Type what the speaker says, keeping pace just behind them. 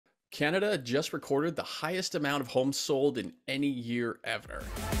Canada just recorded the highest amount of homes sold in any year ever.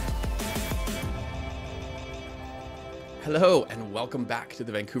 Hello, and welcome back to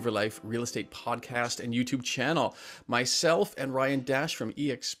the Vancouver Life Real Estate Podcast and YouTube channel. Myself and Ryan Dash from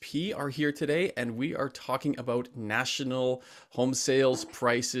EXP are here today, and we are talking about national home sales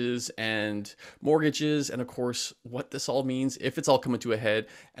prices and mortgages, and of course, what this all means, if it's all coming to a head,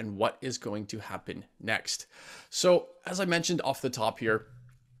 and what is going to happen next. So, as I mentioned off the top here,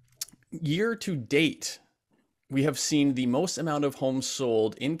 year to date, we have seen the most amount of homes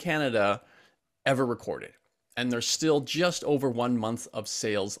sold in Canada ever recorded. And there's still just over 1 month of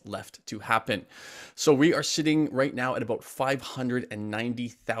sales left to happen. So we are sitting right now at about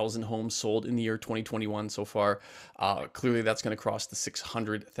 590,000 homes sold in the year 2021 so far. Clearly that's going to cross the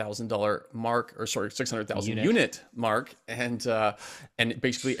 $600,000 mark, or sorry, 600,000 unit mark. And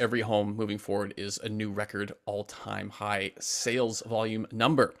basically every home moving forward is a new record all-time high sales volume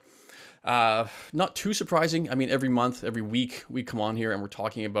number. Not too surprising. I mean, every month, every week we come on here and we're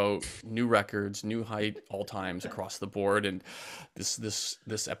talking about new records, new high all times across the board. And this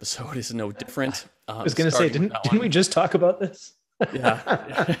episode is no different. I was going to say, didn't we just talk about this? Yeah.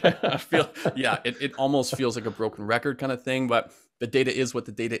 It almost feels like a broken record kind of thing, but the data is what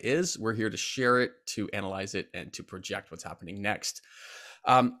the data is. We're here to share it, to analyze it, and to project what's happening next.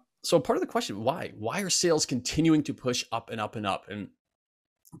 So part of the question, why are sales continuing to push up and up and up? And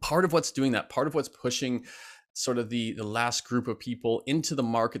part of what's doing that, part of what's pushing sort of the last group of people into the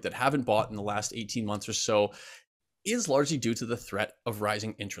market that haven't bought in the last 18 months or so is largely due to the threat of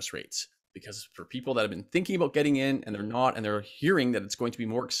rising interest rates. Because for people that have been thinking about getting in and they're not, and they're hearing that it's going to be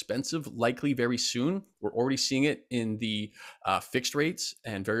more expensive, likely very soon, we're already seeing it in the fixed rates,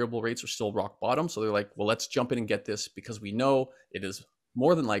 and variable rates are still rock bottom. So they're like, well, let's jump in and get this because we know it is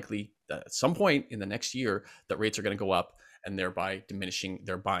more than likely that at some point in the next year that rates are going to go up, and thereby diminishing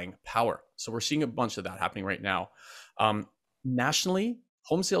their buying power. So we're seeing a bunch of that happening right now. Nationally,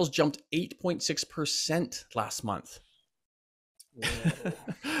 home sales jumped 8.6% last month.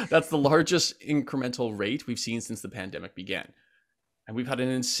 That's the largest incremental rate we've seen since the pandemic began. And we've had an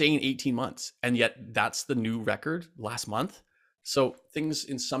insane 18 months. And yet that's the new record last month. So things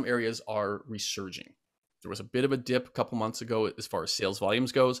in some areas are resurging. There was a bit of a dip a couple months ago as far as sales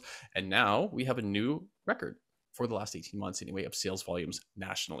volumes goes. And now we have a new record for the last 18 months anyway of sales volumes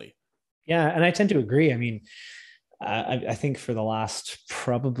nationally. Yeah, and I tend to agree. I mean, I think for the last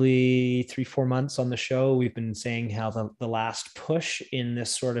probably 3-4 months on the show, we've been saying how the last push in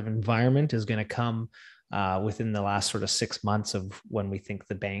this sort of environment is going to come within the last sort of 6 months of when we think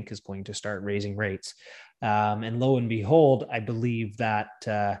the bank is going to start raising rates. And lo and behold, I believe that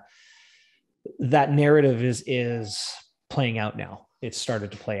that narrative is playing out now. It's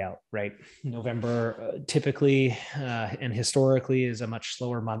started to play out, right? November typically and historically is a much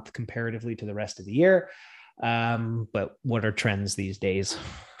slower month comparatively to the rest of the year. But what are trends these days?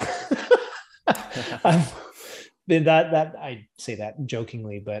 that I say that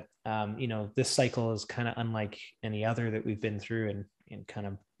jokingly, but this cycle is kind of unlike any other that we've been through in kind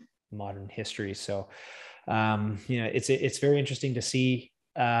of modern history. So it's very interesting to see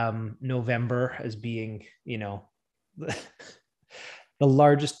November as being the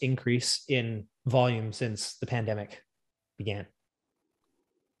largest increase in volume since the pandemic began.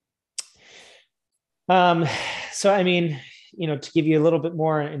 So, I mean, to give you a little bit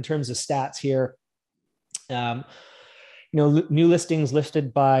more in terms of stats here, new listings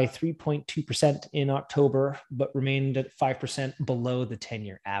lifted by 3.2% in October, but remained at 5% below the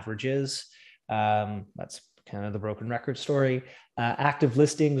 10-year averages. That's kind of the broken record story. Active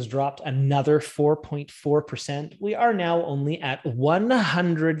listings dropped another 4.4%. We are now only at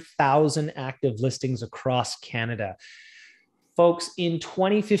 100,000 active listings across Canada. Folks, in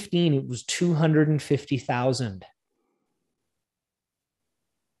 2015, it was 250,000.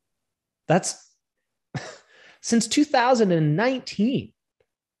 That's since 2019.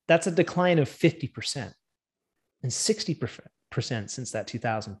 That's a decline of 50% and 60% since that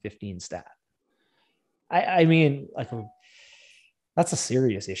 2015 stat. I mean, that's a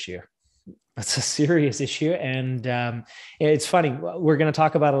serious issue. That's a serious issue. And it's funny. We're going to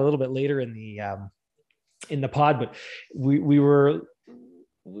talk about it a little bit later in the pod, but we've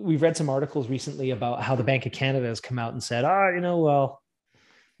read some articles recently about how the Bank of Canada has come out and said,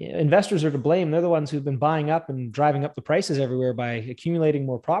 investors are to blame. They're the ones who've been buying up and driving up the prices everywhere by accumulating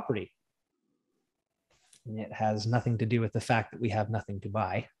more property. And it has nothing to do with the fact that we have nothing to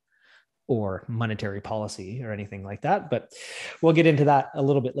buy or monetary policy or anything like that. But we'll get into that a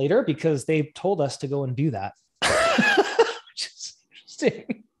little bit later because they've told us to go and do that, which is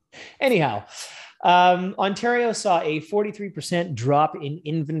interesting. Anyhow, Ontario saw a 43% drop in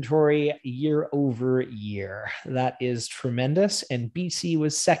inventory year over year. That is tremendous. And BC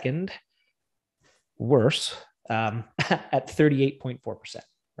was second, worse, at 38.4%,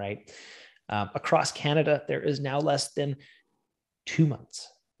 right? Across Canada, there is now less than 2 months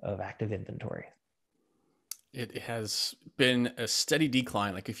of active inventory. It has been a steady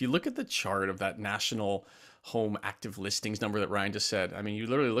decline. Like if you look at the chart of that national home active listings number that Ryan just said, I mean, you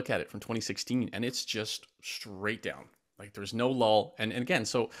literally look at it from 2016 and it's just straight down. Like there's no lull. And again,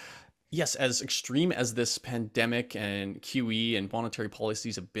 so yes, as extreme as this pandemic and QE and monetary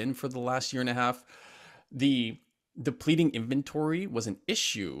policies have been for the last year and a half, the depleting inventory was an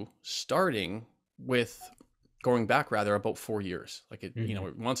issue starting with going back rather about 4 years. Like it, you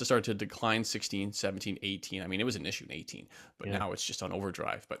know, once it started to decline 16, 17, 18, I mean, it was an issue in 18, but now it's just on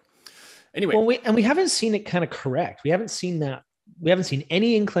overdrive. But anyway. Well, we haven't seen it kind of correct. We haven't seen that. We haven't seen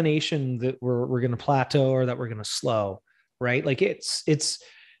any inclination that we're going to plateau or that we're going to slow, right? Like it's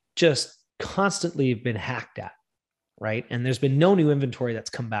just constantly been hacked at, right? And there's been no new inventory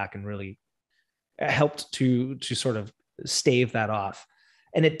that's come back and really helped to sort of stave that off.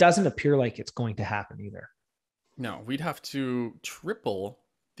 And it doesn't appear like it's going to happen either. No, we'd have to triple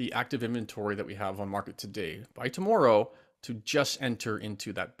the active inventory that we have on market today by tomorrow to just enter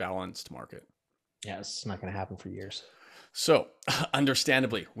into that balanced market. Yeah, it's not going to happen for years. So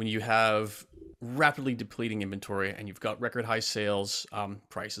understandably, when you have rapidly depleting inventory and you've got record high sales,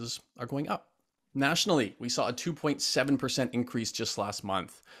 prices are going up. Nationally, we saw a 2.7% increase just last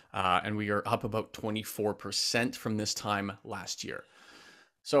month, and we are up about 24% from this time last year.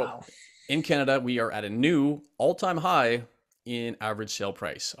 So wow. In Canada, we are at a new all-time high in average sale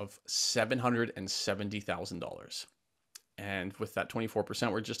price of $770,000. And with that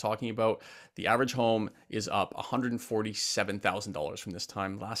 24% we're just talking about, the average home is up $147,000 from this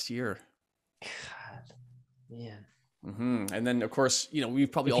time last year. God, man. And then, of course, you know,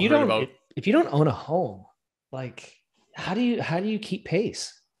 we've probably all heard about... If you don't own a home, like, how do you keep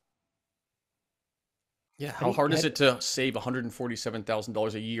pace? Yeah, how hard is it to save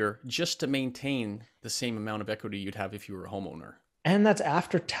 $147,000 a year just to maintain the same amount of equity you'd have if you were a homeowner? And that's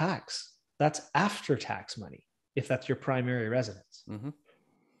after tax. That's after tax money, if that's your primary residence.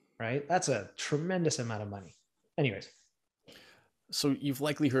 Right? That's a tremendous amount of money. Anyways. So you've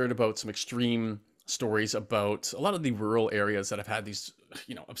likely heard about some extreme stories about a lot of the rural areas that have had these,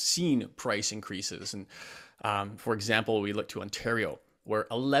 you know, obscene price increases. And for example, we look to Ontario, where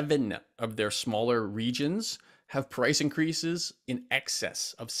 11 of their smaller regions have price increases in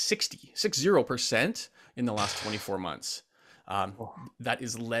excess of 60% in the last 24 months. That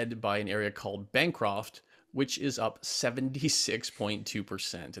is led by an area called Bancroft, which is up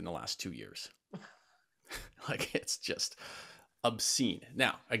 76.2% in the last 2 years. Like, it's just obscene.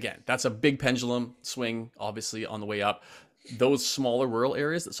 Now, again, that's a big pendulum swing, obviously, on the way up. Those smaller rural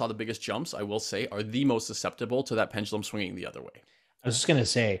areas that saw the biggest jumps, I will say, are the most susceptible to that pendulum swinging the other way. I was just going to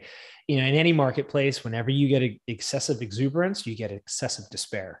say, you know, in any marketplace, whenever you get excessive exuberance, you get excessive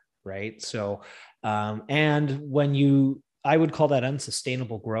despair, right? So, and when I would call that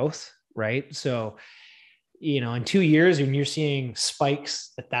unsustainable growth, right? So, you know, in 2 years, when you're seeing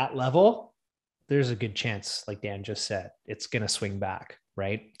spikes at that level, there's a good chance, like Dan just said, it's going to swing back,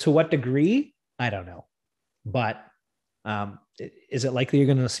 right? To what degree? I don't know. But is it likely you're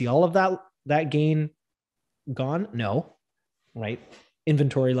going to see all of that gain gone? No. Right?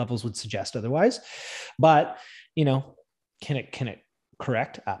 Inventory levels would suggest otherwise, but you know, can it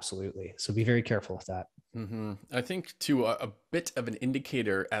correct? Absolutely. So be very careful with that. I think to a bit of an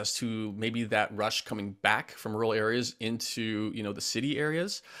indicator as to maybe that rush coming back from rural areas into, you know, the city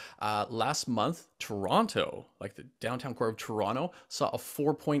areas. Last month, Toronto, like the downtown core of Toronto, saw a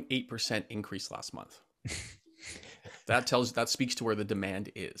 4.8% increase last month. That speaks to where the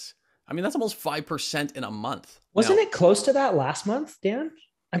demand is. I mean, that's almost 5% in a month. Wasn't it close to that last month, Dan?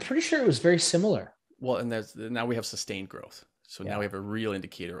 I'm pretty sure it was very similar. Well, and now we have sustained growth. So now we have a real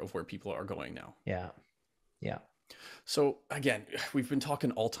indicator of where people are going now. Yeah. Yeah. So again, we've been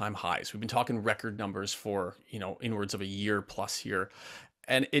talking all-time highs. We've been talking record numbers for, you know, inwards of a year plus here.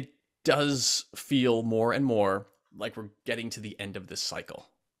 And it does feel more and more like we're getting to the end of this cycle.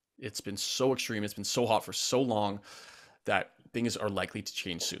 It's been so extreme. It's been so hot for so long that things are likely to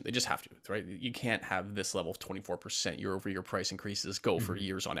change soon. They just have to, right? You can't have this level of 24% year over year price increases go for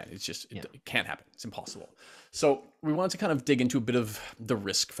years on end. It's just, it can't happen. It's impossible. So we wanted to kind of dig into a bit of the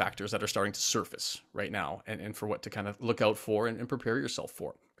risk factors that are starting to surface right now and for what to kind of look out for and prepare yourself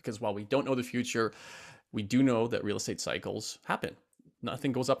for. Because while we don't know the future, we do know that real estate cycles happen.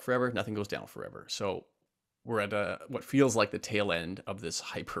 Nothing goes up forever. Nothing goes down forever. So we're at what feels like the tail end of this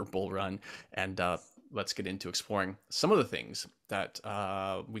hyper bull run, and let's get into exploring some of the things that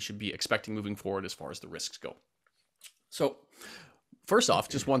we should be expecting moving forward as far as the risks go. So first off,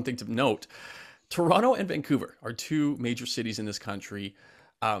 just one thing to note, Toronto and Vancouver are two major cities in this country.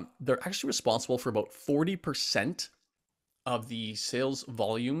 They're actually responsible for about 40% of the sales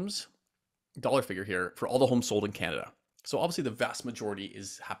volumes, dollar figure here, for all the homes sold in Canada. So obviously the vast majority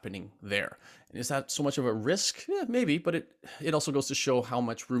is happening there. And is that so much of a risk? Yeah, maybe, but it also goes to show how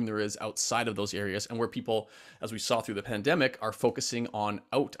much room there is outside of those areas, and where people, as we saw through the pandemic, are focusing on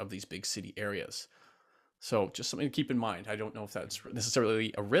out of these big city areas. So just something to keep in mind. I don't know if that's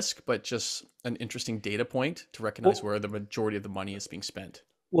necessarily a risk, but just an interesting data point to recognize where the majority of the money is being spent.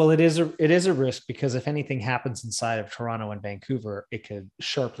 Well, it is a risk, because if anything happens inside of Toronto and Vancouver, it could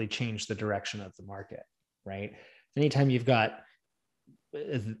sharply change the direction of the market, right? Anytime you've got,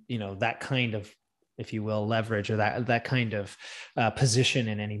 that kind of, if you will, leverage, or that kind of position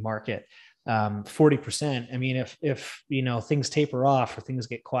in any market, 40%. I mean, if things taper off or things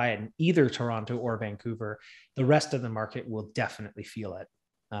get quiet in either Toronto or Vancouver, the rest of the market will definitely feel it.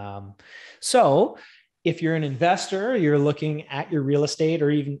 So if you're an investor, you're looking at your real estate, or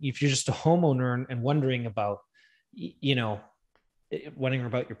even if you're just a homeowner and wondering about your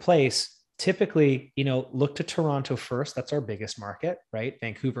place, typically, look to Toronto first. That's our biggest market, right?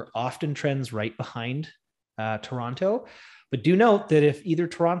 Vancouver often trends right behind Toronto. But do note that if either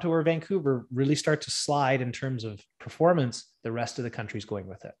Toronto or Vancouver really start to slide in terms of performance, the rest of the country's going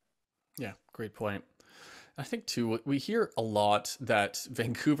with it. Yeah, great point. I think too, we hear a lot that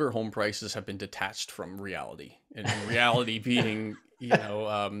Vancouver home prices have been detached from reality, and reality being,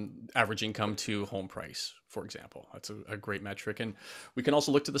 average income to home price, for example. That's a great metric. And we can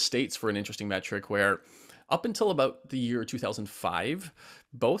also look to the States for an interesting metric where up until about the year 2005,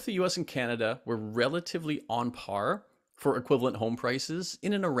 both the US and Canada were relatively on par for equivalent home prices,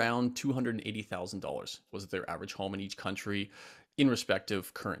 in and around $280,000 was their average home in each country in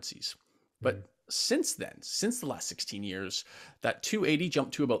respective currencies. But since then, since the last 16 years, that 280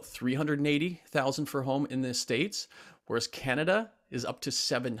 jumped to about 380,000 for a home in the States, whereas Canada is up to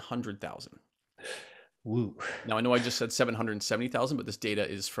 700,000. Woo. Now, I know I just said 770,000, but this data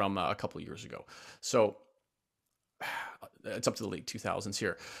is from a couple of years ago. So it's up to the late 2000s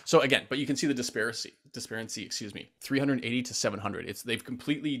here. So again, but you can see the disparity, 380 to 700. They've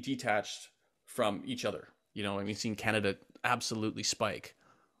completely detached from each other. We've seen Canada absolutely spike.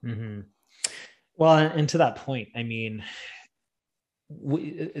 Mm-hmm. Well, and to that point, I mean,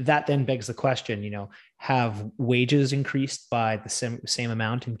 that then begs the question, have wages increased by the same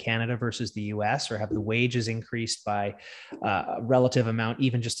amount in Canada versus the US, or have the wages increased by a relative amount,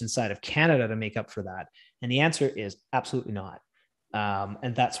 even just inside of Canada, to make up for that? And the answer is absolutely not.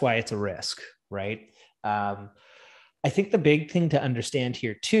 And that's why it's a risk, right? I think the big thing to understand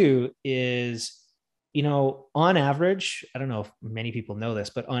here too is, on average, I don't know if many people know this,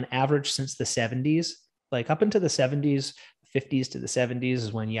 but on average since the 70s, like up into the 70s, 50s to the 70s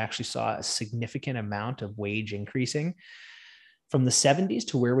is when you actually saw a significant amount of wage increasing. From the 70s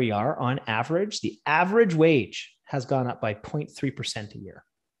to where we are, on average, the average wage has gone up by 0.3% a year,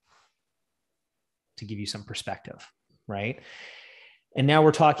 to give you some perspective, right? And now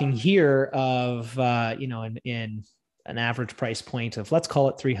we're talking here of, in an average price point of, let's call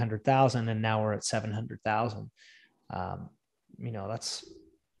it 300,000, and now we're at 700,000. That's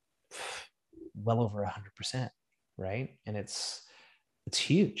well over 100%, right? And it's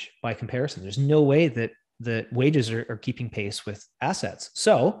huge by comparison. There's no way that the wages are keeping pace with assets.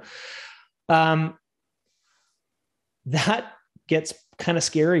 So that gets kind of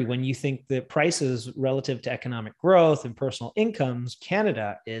scary when you think that prices relative to economic growth and personal incomes,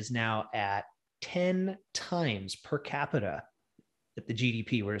 Canada is now at 10 times per capita at the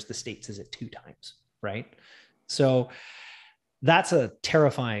GDP, whereas the States is at 2 times, right? So that's a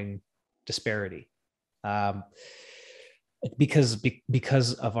terrifying disparity,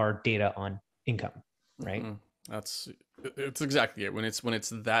 because of our data on income, right? Mm-hmm. It's exactly it. When it's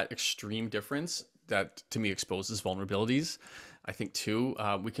that extreme difference, that to me exposes vulnerabilities. I think too,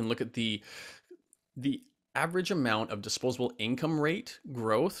 we can look at the average amount of disposable income rate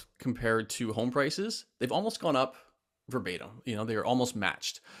growth compared to home prices. They've almost gone up verbatim. They're almost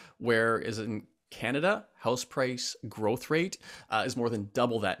matched. Whereas in Canada, house price growth rate is more than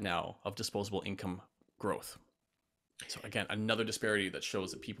double that now of disposable income growth. So again, another disparity that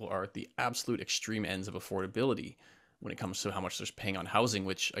shows that people are at the absolute extreme ends of affordability when it comes to how much they're paying on housing,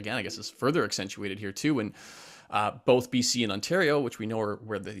 which again, I guess is further accentuated here too. When both BC and Ontario, which we know are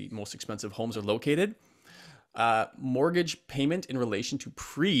where the most expensive homes are located, mortgage payment in relation to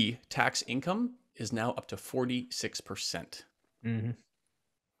pre-tax income is now up to 46%. Mm-hmm.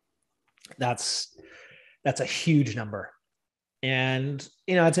 That's a huge number. And,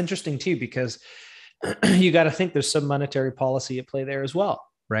 it's interesting too, because you got to think there's some monetary policy at play there as well,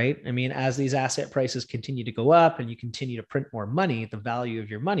 right? I mean, as these asset prices continue to go up and you continue to print more money, the value of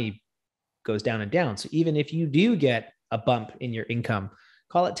your money goes down and down. So even if you do get a bump in your income,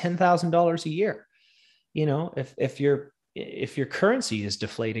 call it $10,000 a year, if your currency is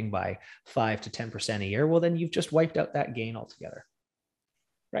deflating by 5 to 10% a year, well, then you've just wiped out that gain altogether,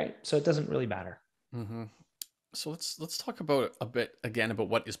 right? So it doesn't really matter. Mm-hmm. So let's talk about a bit again about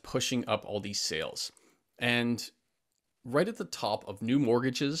what is pushing up all these sales. And right at the top of new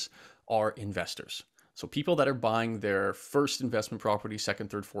mortgages are investors. So people that are buying their first investment property, second,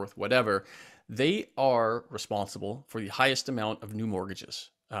 third, fourth, whatever, they are responsible for the highest amount of new mortgages.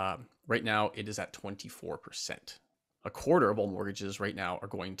 Right now, it is at 24%. A quarter of all mortgages right now are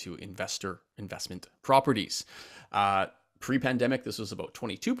going to investment properties. Pre-pandemic, this was about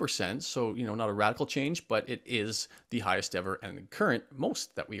 22%. So, not a radical change, but it is the highest ever and the current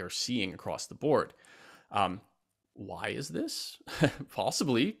most that we are seeing across the board. Why is this?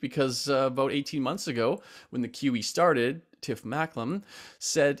 Possibly because about 18 months ago, when the QE started, Tiff Macklem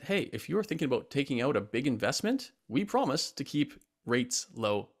said, hey, if you're thinking about taking out a big investment, we promise to keep rates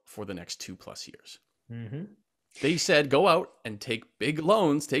low for the next 2+ years. Mm-hmm. They said, go out and take big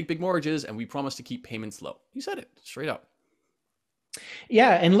loans, take big mortgages, and we promise to keep payments low. He said it straight up.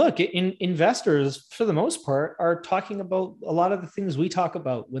 Yeah. And look, investors, for the most part, are talking about a lot of the things we talk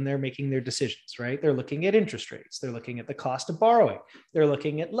about when they're making their decisions, right? They're looking at interest rates. They're looking at the cost of borrowing. They're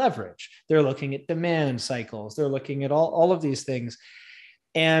looking at leverage. They're looking at demand cycles. They're looking at all of these things.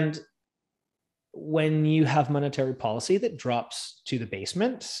 And when you have monetary policy that drops to the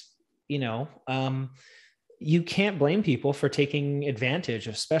basement, you can't blame people for taking advantage,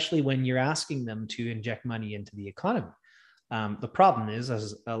 especially when you're asking them to inject money into the economy. The problem is,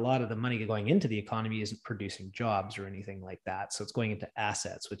 as a lot of the money going into the economy isn't producing jobs or anything like that. So it's going into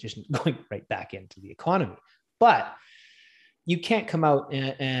assets, which isn't going right back into the economy. But you can't come out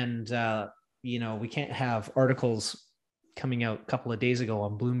and we can't have articles coming out a couple of days ago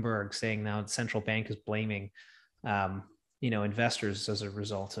on Bloomberg saying now the central bank is blaming, investors as a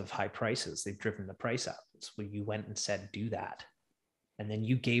result of high prices. They've driven the price up. So you went and said, do that. And then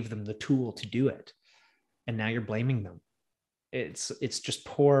you gave them the tool to do it. And now you're blaming them. It's just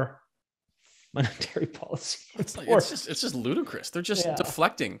poor monetary policy. It's just ludicrous. They're just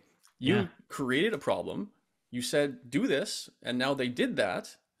deflecting. You created a problem. You said, do this. And now they did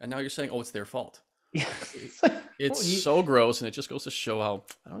that. And now you're saying, oh, it's their fault. Yeah. It's so gross. And it just goes to show how,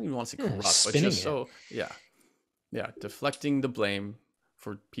 I don't even want to say corrupt, but just so, deflecting the blame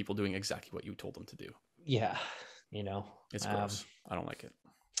for people doing exactly what you told them to do. Yeah. It's gross. I don't like it.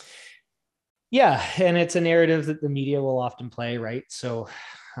 Yeah. And it's a narrative that the media will often play, right? So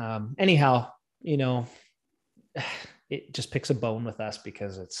anyhow, it just picks a bone with us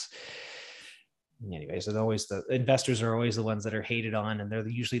because the investors are always the ones that are hated on, and they're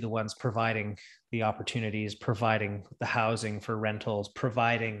usually the ones providing the opportunities, providing the housing for rentals,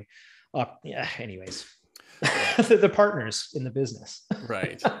 providing, the partners in the business.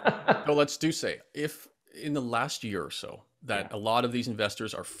 Right. So let's say, if in the last year or so that a lot of these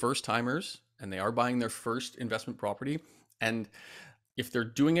investors are first timers and they are buying their first investment property, and if they're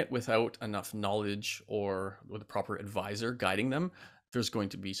doing it without enough knowledge or with a proper advisor guiding them, there's going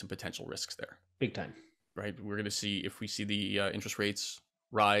to be some potential risks there. Big time. Right. We're going to see, if we see the interest rates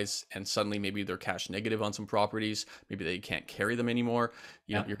rise and suddenly maybe they're cash negative on some properties, maybe they can't carry them anymore.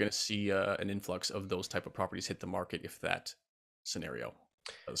 You're going to see an influx of those type of properties hit the market if that scenario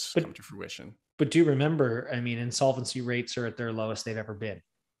does come to fruition. But do remember, insolvency rates are at their lowest they've ever been.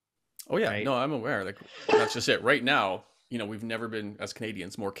 Oh yeah, right? No, I'm aware. Like, that's just it. Right now, we've never been, as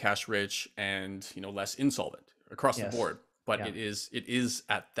Canadians, more cash rich and less insolvent across the board. But it is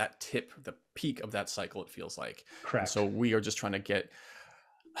at that tip, the peak of that cycle, it feels like. Correct. And so we are just trying to get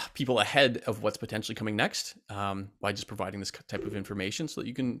people ahead of what's potentially coming next by just providing this type of information so that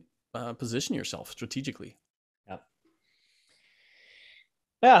you can position yourself strategically.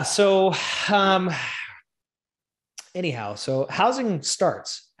 Yeah. So anyhow, so housing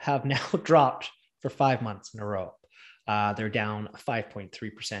starts have now dropped for 5 months in a row. They're down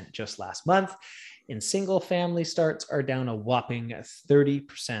 5.3% just last month. And single family starts are down a whopping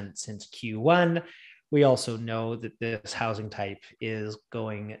 30% since Q1. We also know that this housing type is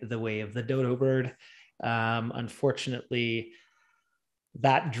going the way of the dodo bird. Unfortunately,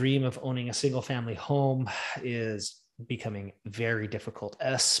 that dream of owning a single family home is becoming very difficult,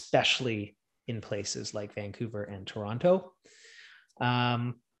 especially in places like Vancouver and Toronto.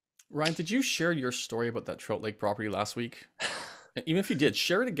 Ryan, did you share your story about that Trout Lake property last week? Even if you did,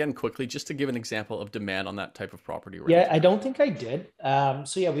 share it again quickly just to give an example of demand on that type of property Yeah, around I here. don't think I did.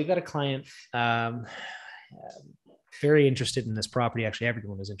 So yeah, we got a client very interested in this property. Actually,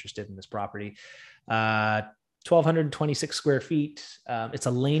 everyone was interested in this property. 1,226 square feet. It's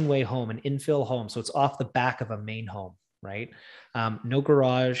a laneway home, an infill home. So it's off the back of a main home, right? No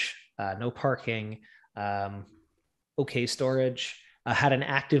garage, no parking, okay storage. Had an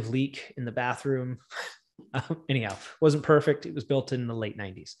active leak in the bathroom. Anyhow, wasn't perfect. It was built in the late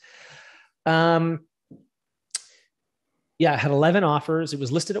 90s. Yeah, it had 11 offers. It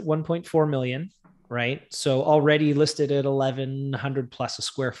was listed at 1.4 million, right? So already listed at 1,100 plus a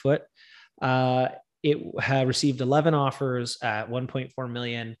square foot. It had received 11 offers at 1.4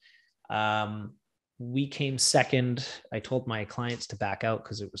 million. We came second. I told my clients to back out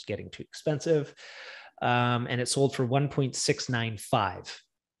because it was getting too expensive. And it sold for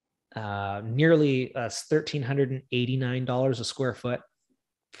 1.695, nearly $1,389 a square foot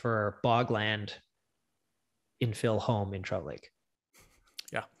for bogland infill home in Trout Lake.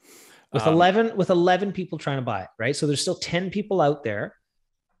 Yeah. With 11 people trying to buy it, right? So there's still 10 people out there.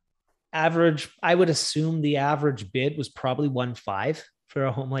 Average, I would assume the average bid was probably 1.5 for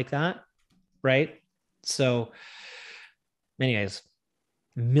a home like that, right? So anyways,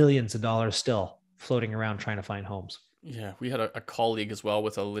 millions of dollars still floating around trying to find homes. Yeah, we had a colleague as well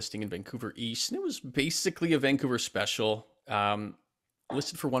with a listing in Vancouver East, and it was basically a Vancouver special,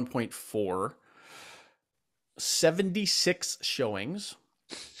 listed for 1.4, 76 showings.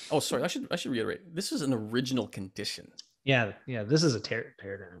 Oh, sorry, I should reiterate. This is an original condition. Yeah, this is a tear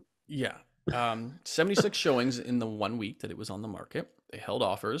down. Yeah. 76 showings in the 1 week that it was on the market. They held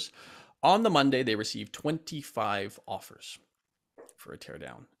offers. On the Monday, they received 25 offers for a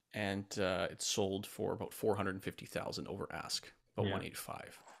teardown, and it sold for about 450,000 over ask, about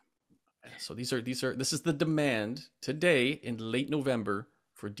 185. So this is the demand today in late November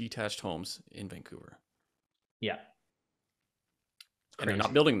for detached homes in Vancouver. Yeah. And they're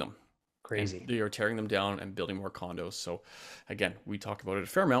not building them. Crazy. And they are tearing them down and building more condos. So again, we talk about it a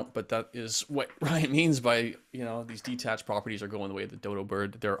fair amount, but that is what Ryan means by, these detached properties are going the way of the dodo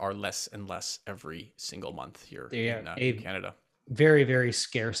bird. There are less and less every single month here in Canada. Very, very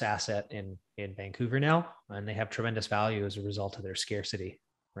scarce asset in Vancouver now, and they have tremendous value as a result of their scarcity,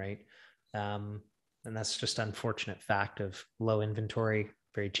 right? And that's just unfortunate fact of low inventory,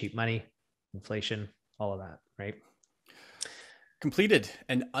 very cheap money, inflation, all of that, right? Completed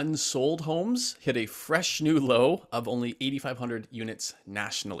and unsold homes hit a fresh new low of only 8,500 units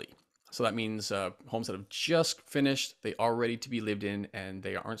nationally. So that means homes that have just finished, they are ready to be lived in, and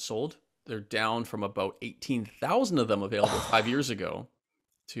they aren't sold. They're down from about 18,000 of them available 5 years ago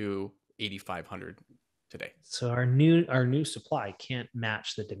to 8,500 today. So our new supply can't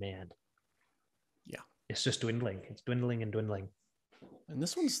match the demand. Yeah, it's just dwindling. It's dwindling and dwindling. And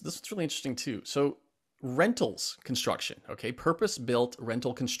this one's really interesting too. So rentals construction, okay, purpose-built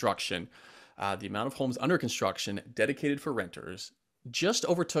rental construction, the amount of homes under construction dedicated for renters just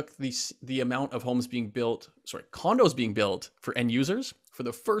overtook the amount of condos being built for end users for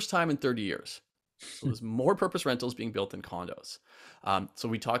the first time in 30 years. So there's more purpose rentals being built than condos. So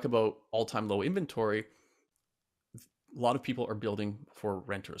we talk about all-time low inventory. A lot of people are building for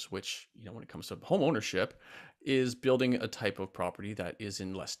renters, which, when it comes to home ownership, is building a type of property that is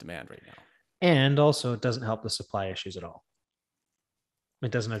in less demand right now. And also, it doesn't help the supply issues at all.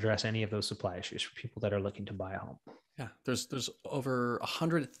 It doesn't address any of those supply issues for people that are looking to buy a home. Yeah, there's over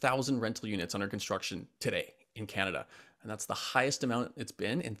 100,000 rental units under construction today in Canada, and that's the highest amount it's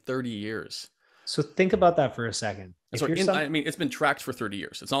been in 30 years. So think about that for a second. It's been tracked for 30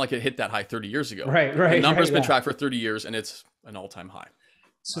 years. It's not like it hit that high 30 years ago. Right. The number's been tracked for 30 years, and it's an all-time high.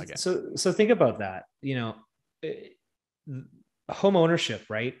 So think about that. Home ownership,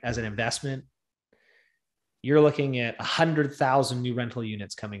 right? As an investment, you're looking at 100,000 new rental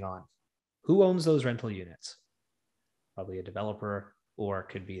units coming on. Who owns those rental units? Probably a developer, or it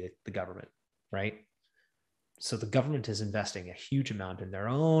could be the government, right? So the government is investing a huge amount in their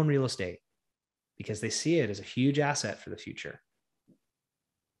own real estate because they see it as a huge asset for the future.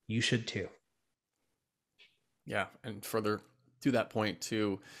 You should too. Yeah, and further to that point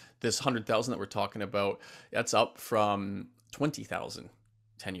too, this 100,000 that we're talking about, that's up from 20,000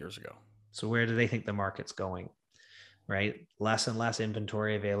 10 years ago. So where do they think the market's going, right? Less and less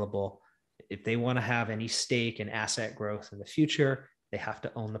inventory available. If they want to have any stake in asset growth in the future, they have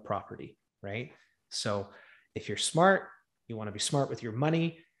to own the property, right? So if you're smart, you want to be smart with your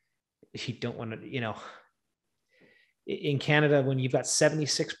money. If you don't want to, in Canada, when you've got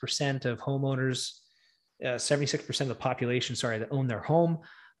 76% of homeowners, 76% of the population, that own their home,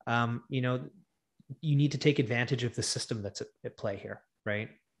 You know, you need to take advantage of the system that's at play here, right?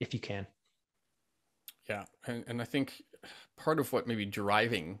 If you can. Yeah. And I think part of what may be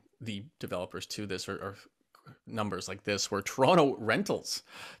driving the developers to this are numbers like this, where Toronto rentals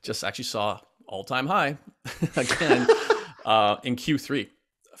just actually saw all-time high again in Q3.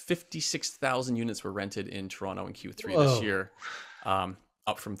 56,000 units were rented in Toronto in Q3 this Whoa. year,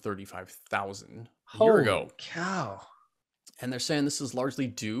 up from 35,000 a year ago. Holy cow. And they're saying this is largely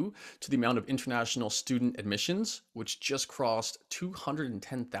due to the amount of international student admissions, which just crossed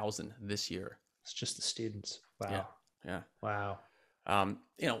 210,000 this year. It's just the students. Yeah, Wow. yeah. Wow.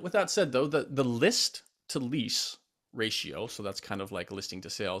 With that said, though, the list to lease ratio, so that's kind of like listing to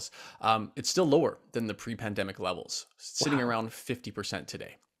sales, it's still lower than the pre-pandemic levels, sitting Wow. around 50%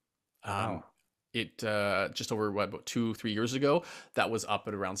 today. Wow. It just over about 2-3 years ago, that was up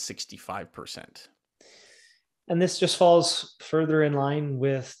at around 65%. And this just falls further in line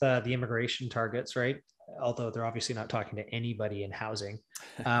with the immigration targets, right? Although they're obviously not talking to anybody in housing.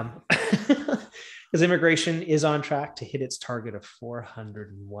 Because immigration is on track to hit its target of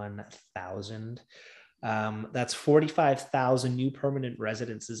 401,000. That's 45,000 new permanent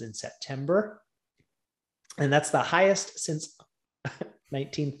residences in September. And that's the highest since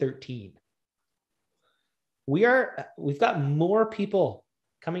 1913. We've got more people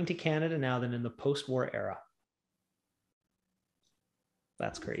coming to Canada now than in the post-war era.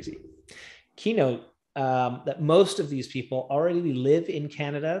 That's crazy. Keynote that most of these people already live in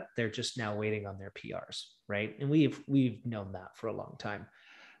Canada. They're just now waiting on their PRs, right? And we've known that for a long time.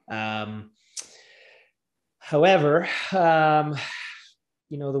 However, the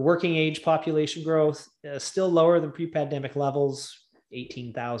working age population growth is still lower than pre-pandemic levels,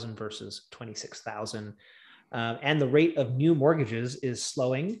 18,000 versus 26,000. And the rate of new mortgages is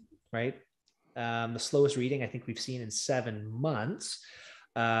slowing, right? The slowest reading I think we've seen in 7 months.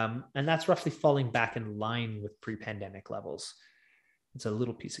 And that's roughly falling back in line with pre-pandemic levels. It's a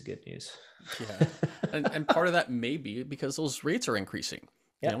little piece of good news. Yeah. And part of that may be because those rates are increasing.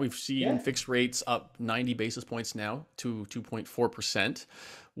 Yeah. We've seen fixed rates up 90 basis points now to 2.4%,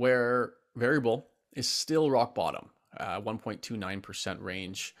 where variable is still rock bottom, 1.29%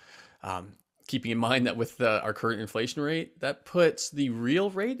 range. Keeping in mind that with our current inflation rate, that puts the real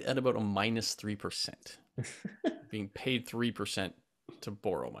rate at about a -3%, being paid 3% to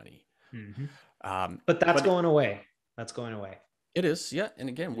borrow money. Mm-hmm. But that's going away. That's going away. It is, yeah. And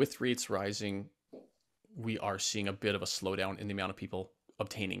again, with rates rising, we are seeing a bit of a slowdown in the amount of people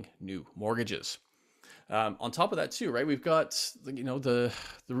obtaining new mortgages. On top of that too, right, we've got, the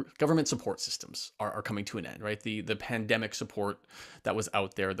government support systems are coming to an end, right? The pandemic support that was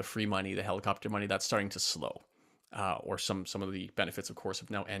out there, the free money, the helicopter money, that's starting to slow, or some of the benefits, of course, have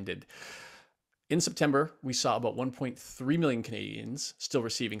now ended. In September, we saw about 1.3 million Canadians still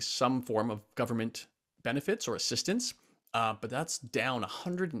receiving some form of government benefits or assistance, but that's down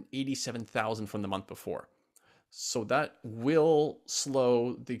 187,000 from the month before. So that will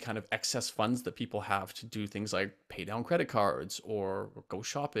slow the kind of excess funds that people have to do things like pay down credit cards or go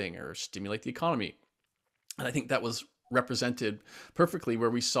shopping or stimulate the economy. And I think that was represented perfectly where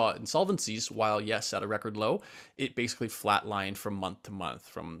we saw insolvencies, while yes, at a record low, it basically flatlined from month to month,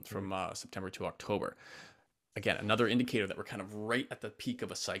 from September to October. Again, another indicator that we're kind of right at the peak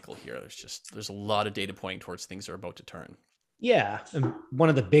of a cycle here. There's a lot of data pointing towards things are about to turn. Yeah. And one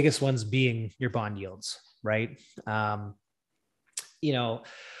of the biggest ones being your bond yields, right?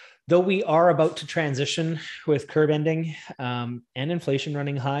 Though we are about to transition with curve ending and inflation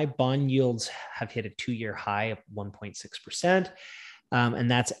running high, bond yields have hit a 2-year high of 1.6%.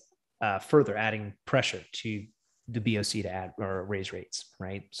 And that's further adding pressure to the BOC to add or raise rates,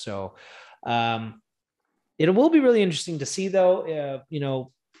 right? So it will be really interesting to see, though.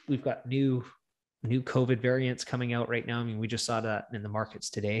 We've got new COVID variants coming out right now. I mean, we just saw that in the markets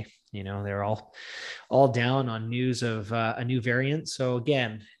today. They're all down on news of a new variant. So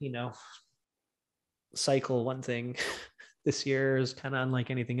again, cycle one thing this year is kind of unlike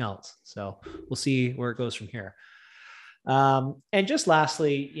anything else. So we'll see where it goes from here. And just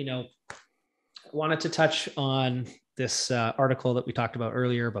lastly, wanted to touch on this article that we talked about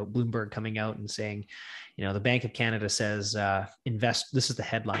earlier about Bloomberg coming out and saying, the Bank of Canada says this is the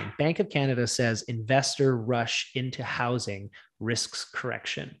headline. Bank of Canada says investor rush into housing risks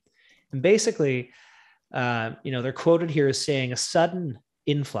correction. And basically, they're quoted here as saying a sudden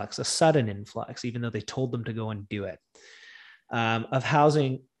influx, even though they told them to go and do it,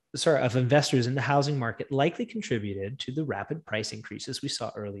 of investors in the housing market likely contributed to the rapid price increases we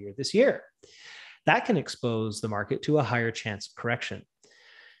saw earlier this year. That can expose the market to a higher chance of correction.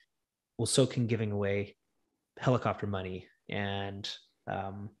 Well, so can giving away helicopter money and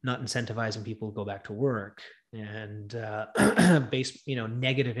not incentivizing people to go back to work, and based,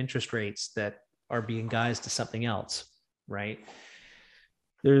 negative interest rates that are being guised to something else, right?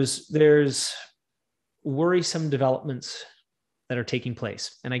 There's worrisome developments that are taking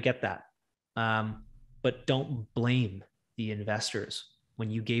place, and I get that. But don't blame the investors when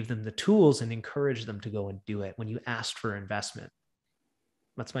you gave them the tools and encouraged them to go and do it, when you asked for investment.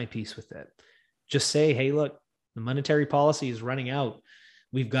 That's my piece with it. Just say, hey, look, the monetary policy is running out.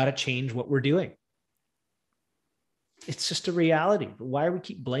 We've got to change what we're doing. It's just a reality. Why do we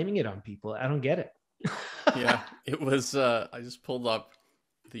keep blaming it on people? I don't get it. Yeah, it was, I just pulled up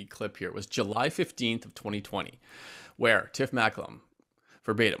the clip here. It was July 15th of 2020, where Tiff Macklem,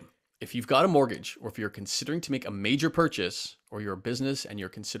 verbatim, if you've got a mortgage or if you're considering to make a major purchase or you're a business and you're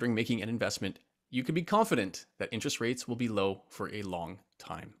considering making an investment, you can be confident that interest rates will be low for a long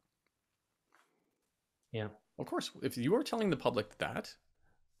time. Yeah. Of course, if you are telling the public that,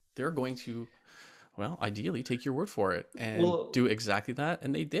 they're going to, well, ideally take your word for it and do exactly that.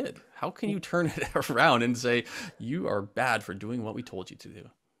 And they did. How can you turn it around and say you are bad for doing what we told you to do?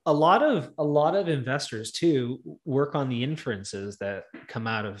 A lot of investors too work on the inferences that come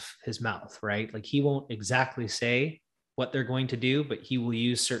out of his mouth, right? Like he won't exactly say what they're going to do, but he will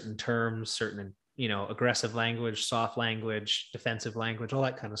use certain terms, certain, aggressive language, soft language, defensive language, all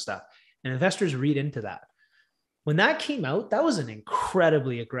that kind of stuff. And investors read into that. When that came out, that was an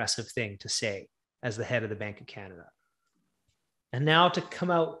incredibly aggressive thing to say as the head of the Bank of Canada. And now to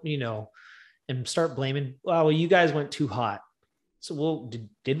come out, and start blaming, well, you guys went too hot. So, well,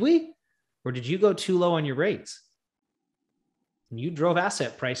 did we? Or did you go too low on your rates? And you drove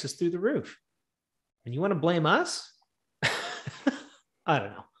asset prices through the roof. And you want to blame us? I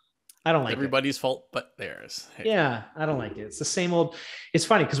don't know. I don't like everybody's fault but theirs. Hey. Yeah, I don't like it. It's the same old. It's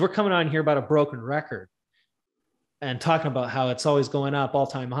funny because we're coming on here about a broken record and talking about how it's always going up,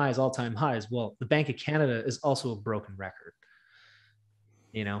 all-time highs. Well, the Bank of Canada is also a broken record.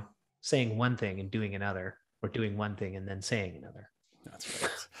 Saying one thing and doing another, or doing one thing and then saying another. That's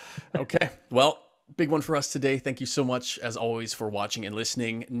right. Okay. Well, big one for us today. Thank you so much, as always, for watching and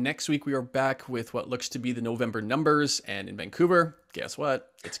listening. Next week, we are back with what looks to be the November numbers. And in Vancouver, guess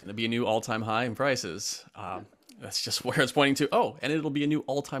what? It's going to be a new all-time high in prices. That's just where it's pointing to. Oh, and it'll be a new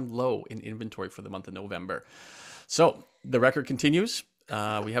all-time low in inventory for the month of November. So the record continues.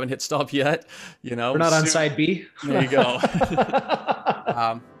 We haven't hit stop yet. We're not on side B. There you go.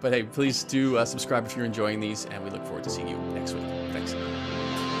 But hey, please do subscribe if you're enjoying these, and we look forward to seeing you next week. Thanks.